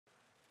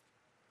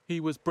He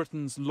was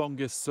Britain's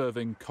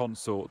longest-serving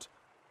consort,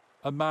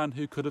 a man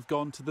who could have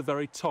gone to the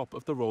very top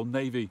of the Royal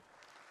Navy,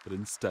 but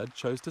instead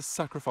chose to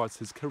sacrifice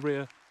his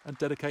career and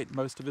dedicate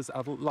most of his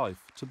adult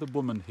life to the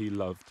woman he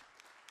loved.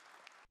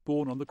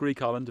 Born on the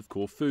Greek island of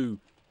Corfu,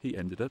 he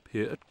ended up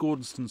here at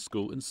Gordonston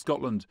School in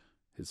Scotland,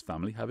 his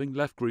family having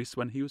left Greece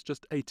when he was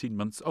just 18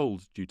 months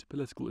old due to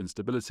political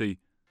instability.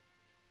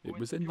 It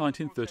was in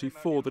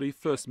 1934 that he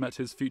first met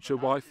his future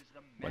wife,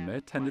 when they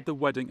attended the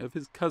wedding of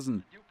his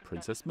cousin,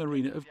 Princess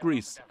Marina of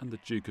Greece and the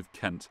Duke of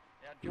Kent.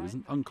 He was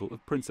an uncle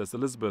of Princess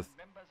Elizabeth.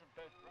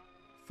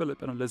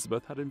 Philip and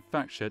Elizabeth had in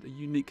fact shared a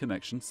unique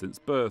connection since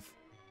birth.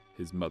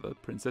 His mother,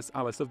 Princess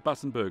Alice of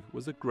Battenberg,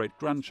 was a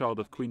great-grandchild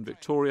of Queen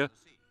Victoria,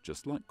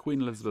 just like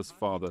Queen Elizabeth's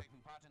father.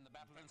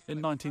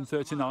 In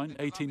 1939,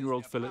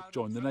 18-year-old Philip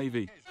joined the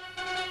Navy.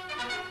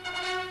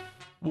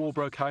 War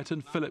broke out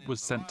and Philip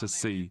was sent to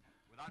sea,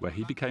 where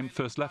he became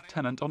First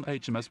Lieutenant on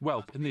HMS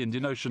Whelp in the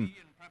Indian Ocean,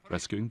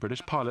 rescuing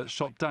British pilots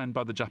shot down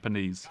by the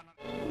Japanese.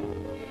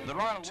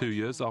 2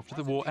 years after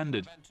the war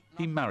ended,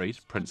 he married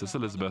Princess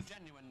Elizabeth.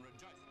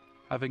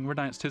 Having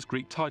renounced his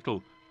Greek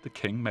title, the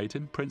king made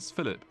him Prince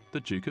Philip, the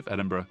Duke of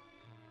Edinburgh.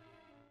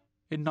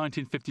 In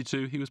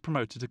 1952 he was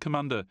promoted to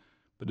commander,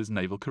 but his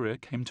naval career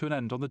came to an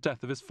end on the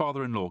death of his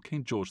father-in-law,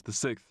 King George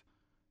VI.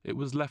 It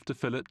was left to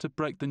Philip to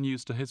break the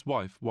news to his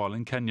wife while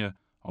in Kenya,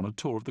 on a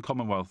tour of the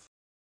Commonwealth.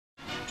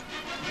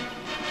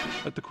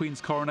 At the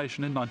Queen's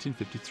coronation in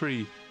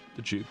 1953,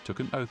 the Duke took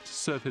an oath to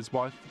serve his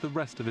wife for the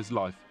rest of his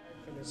life,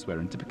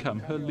 swearing to become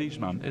her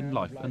liegeman in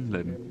life and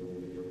limb.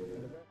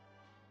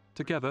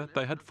 Together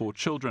they had 4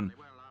 children,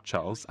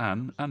 Charles,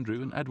 Anne,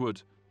 Andrew and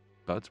Edward.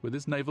 But with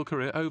his naval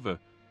career over,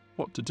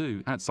 what to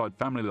do outside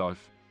family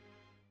life?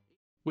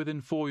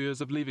 Within 4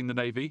 years of leaving the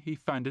Navy, he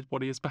founded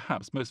what he is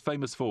perhaps most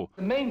famous for.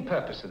 The main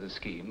purpose of the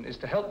scheme is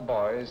to help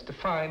boys to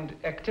find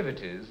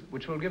activities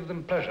which will give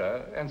them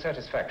pleasure and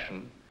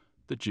satisfaction.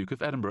 The Duke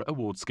of Edinburgh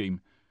Award Scheme,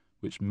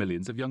 which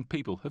millions of young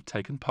people have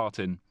taken part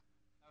in.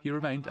 He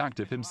remained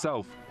active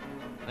himself.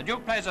 The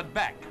Duke plays at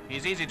back.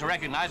 He's easy to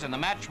recognise in the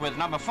match with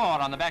number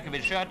 4 on the back of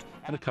his shirt.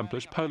 An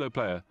accomplished polo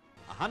player.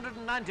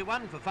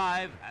 191 for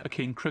 5. A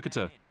keen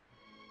cricketer.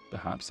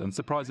 Perhaps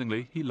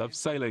unsurprisingly, he loved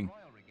sailing.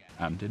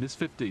 And in his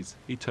 50s,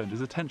 he turned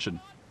his attention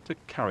to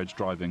carriage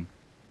driving.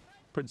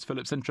 Prince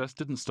Philip's interest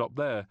didn't stop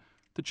there.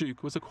 The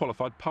Duke was a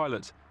qualified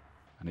pilot,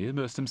 and he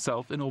immersed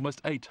himself in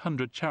almost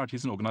 800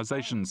 charities and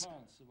organisations,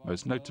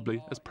 most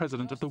notably as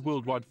president of the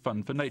Worldwide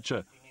Fund for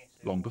Nature,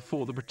 long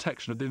before the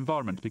protection of the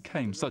environment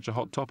became such a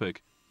hot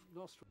topic.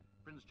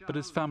 But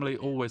his family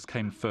always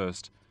came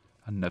first,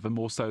 and never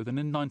more so than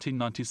in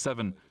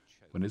 1997,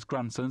 when his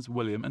grandsons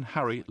William and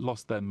Harry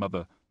lost their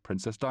mother,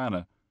 Princess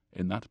Diana,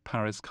 in that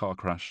Paris car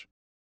crash.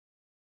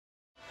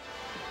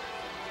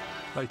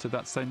 Later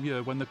that same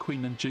year, when the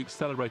Queen and Duke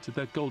celebrated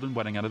their golden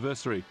wedding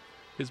anniversary,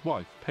 his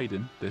wife paid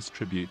him this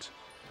tribute.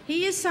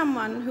 He is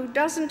someone who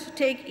doesn't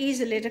take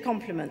easily to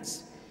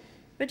compliments,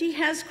 but he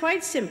has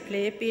quite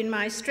simply been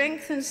my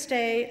strength and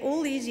stay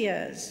all these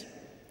years.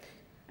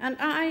 And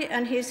I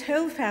and his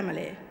whole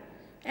family,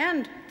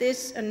 and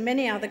this and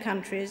many other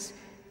countries,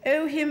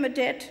 owe him a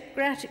debt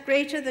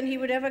greater than he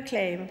would ever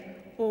claim,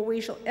 or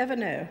we shall ever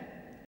know.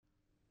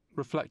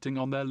 Reflecting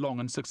on their long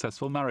and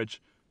successful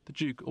marriage, the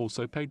Duke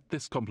also paid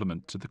this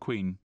compliment to the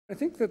Queen. I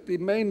think that the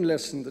main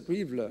lesson that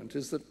we've learnt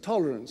is that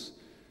tolerance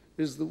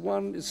is the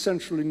one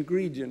essential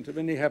ingredient of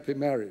any happy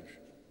marriage.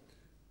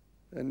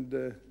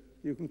 And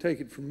you can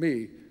take it from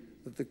me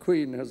that the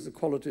Queen has the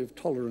quality of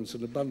tolerance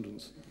and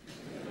abundance.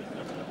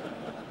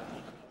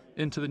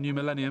 Into the new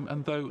millennium,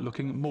 and though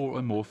looking more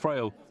and more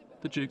frail,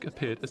 the Duke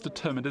appeared as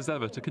determined as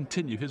ever to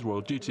continue his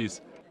royal duties,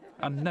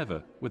 and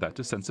never without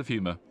a sense of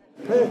humour.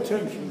 Pay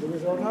attention,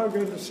 because I'm now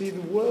going to see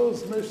the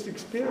world's most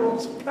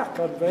experienced plaque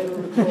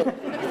unveiler.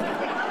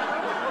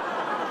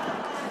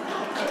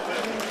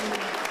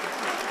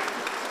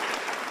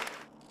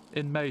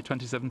 In May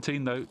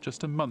 2017, though,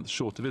 just a month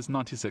short of his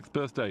 96th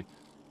birthday,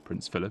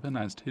 Prince Philip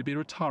announced he'd be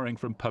retiring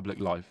from public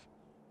life.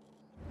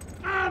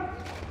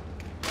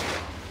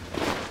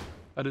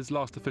 At his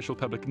last official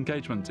public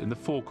engagement in the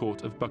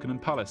forecourt of Buckingham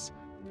Palace,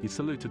 he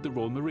saluted the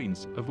Royal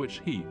Marines, of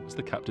which he was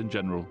the Captain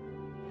General.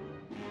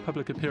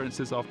 Public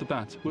appearances after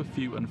that were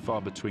few and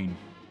far between.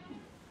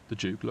 The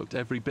Duke looked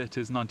every bit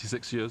his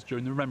 96 years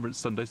during the Remembrance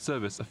Sunday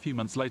service a few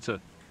months later.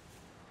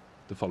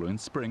 The following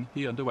spring,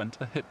 he underwent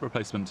a hip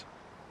replacement.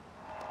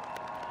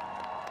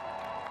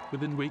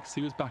 Within weeks,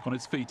 he was back on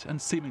his feet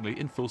and seemingly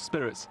in full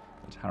spirits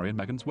at Harry and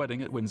Meghan's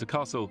wedding at Windsor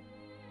Castle.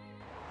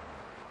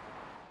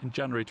 In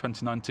January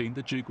 2019,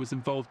 the Duke was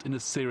involved in a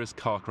serious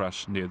car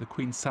crash near the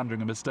Queen's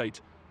Sandringham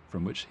estate,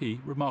 from which he,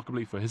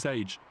 remarkably for his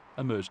age,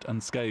 emerged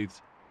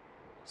unscathed.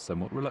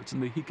 Somewhat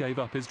reluctantly, he gave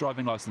up his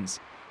driving licence,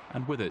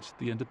 and with it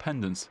the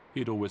independence he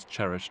had always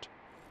cherished.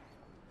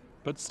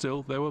 But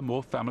still, there were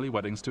more family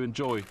weddings to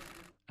enjoy,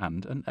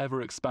 and an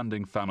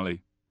ever-expanding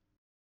family.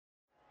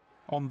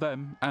 On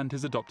them and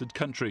his adopted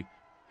country,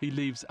 he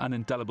leaves an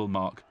indelible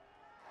mark.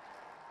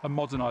 A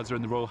moderniser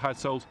in the royal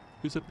household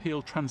whose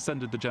appeal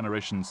transcended the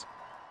generations,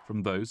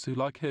 from those who,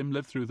 like him,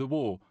 lived through the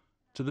war,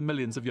 to the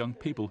millions of young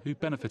people who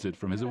benefited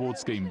from his award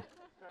scheme.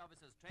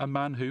 A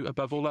man who,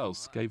 above all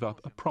else, gave up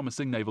a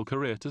promising naval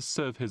career to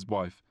serve his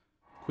wife,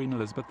 Queen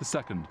Elizabeth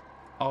II,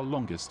 our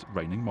longest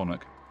reigning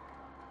monarch.